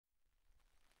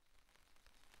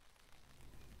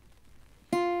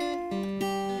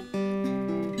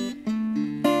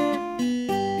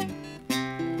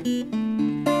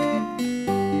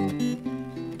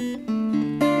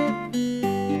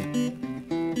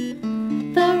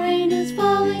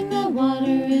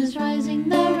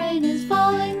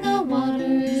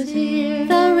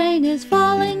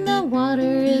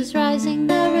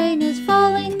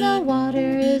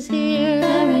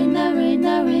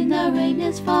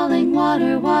falling.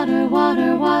 Water, water,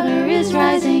 water, water is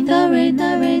rising. The rain,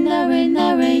 the rain, the rain,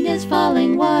 the rain is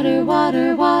falling. Water,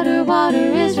 water, water, water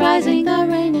is rising. The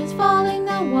rain is falling,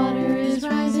 the water is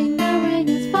rising. The rain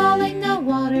is falling, the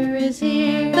water is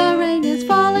here. The rain is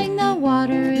falling, the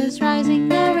water is rising.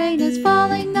 The rain is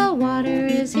falling, the water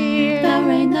is here. The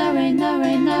rain, the rain, the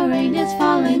rain, the rain is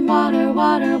falling. Water,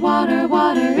 water, water,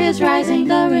 water is rising.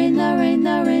 The rain, the rain,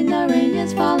 the rain, the rain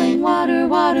is falling. Water,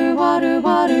 water, water,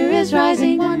 water is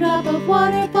rising. One drop of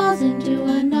water falls into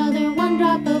another. One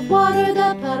drop of water,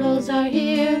 the puddles are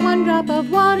here. One drop of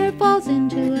water falls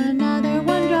into another.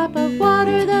 One drop of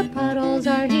water, the puddles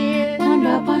are here. One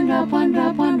drop, one drop, one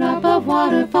drop, one drop of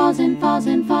water falls in, falls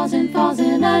in, falls in, falls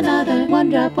in another. One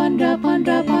drop, one drop, one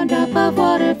drop, one drop of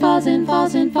water falls in,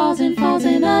 falls in, falls in, falls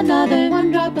in another.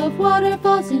 One drop of water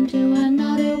falls into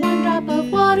another. One drop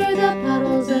of water, the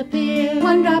puddles appear.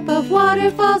 One drop of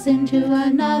water falls into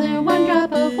another. One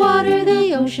drop of water,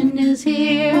 the ocean is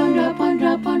here. One drop, one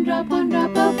drop, one drop, one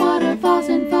drop of water falls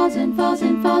in, falls in, falls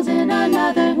in, falls in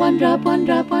another. One drop, one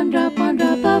drop, one drop, one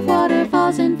drop of water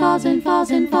falls in, falls in,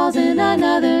 falls in, falls in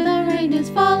another. The rain is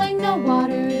falling, the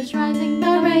water is rising.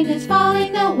 The rain is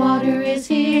falling, the water is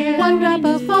here. One drop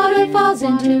of water falls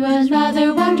into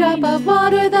another. One drop of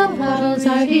water, the puddles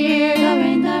are here. The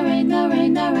rain, the rain, the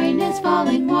rain, the rain is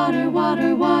falling. Water,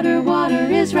 water, water, water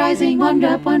is rising. One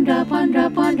drop, one drop, one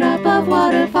drop, one drop of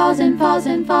water falls in, falls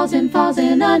in, falls in, falls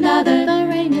in another. The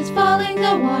rain is falling,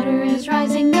 the water is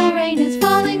rising. The rain is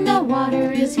falling, the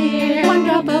water is here. One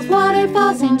drop of water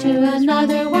falls into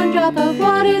another. One drop of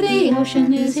water, the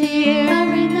ocean is here.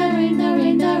 The rain, the rain, the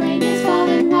rain, the rain is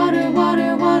falling. Water,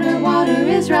 water, water, water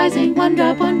is rising. One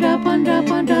drop, one drop, one drop,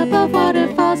 one drop of water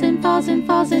falls in, falls in,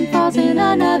 falls in, falls in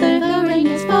another. The rain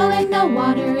is falling, the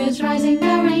water is rising.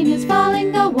 The rain is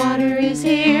falling, the water is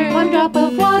here. One drop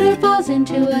of water falls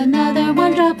into another.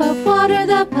 One drop of water,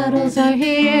 the puddles are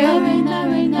here. The rain, the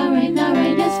rain, the rain, the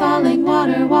rain is falling.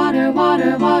 Water, water,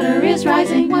 water, water is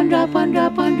rising. One drop, one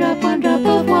drop, one drop, one drop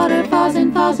of water falls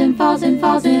in, falls in, falls in,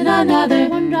 falls in another.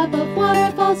 One drop of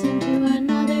water falls into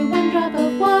another. One drop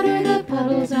of water, the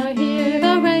puddles are here.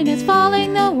 The rain is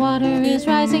falling, the water is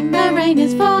rising. The rain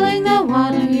is falling, the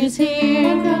water is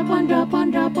here. One drop, one drop,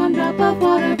 one drop, one drop of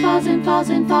water falls in, falls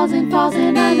in, falls in, falls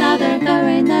in another. The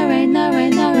rain, the rain, the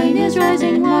rain, the rain is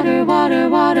rising. Water, water,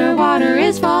 water, water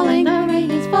is falling. The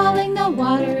rain is falling, the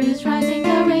water is rising.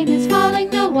 The rain is falling,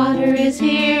 the water is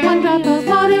here. One drop of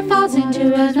water falls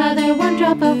into another. One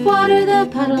drop of water, the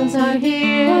puddles are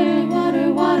here. Water,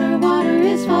 water, water, water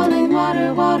is falling.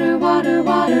 Water, water, water,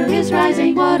 water is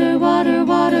rising. Water, water,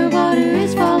 water, water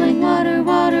is falling. Water,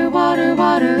 water, water,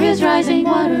 water is rising.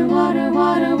 Water, water,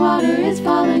 water, water is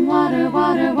falling. Water,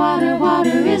 water, water, water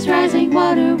is rising.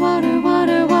 Water, water,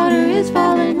 water, water is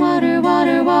falling. Water,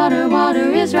 water, water,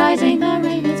 water is rising. The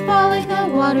rain is falling, the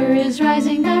water is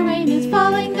rising. The rain is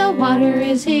falling, the water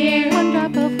is here. One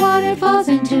drop of water falls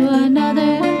into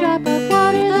another. One drop of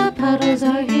water, the puddles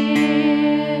are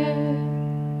here.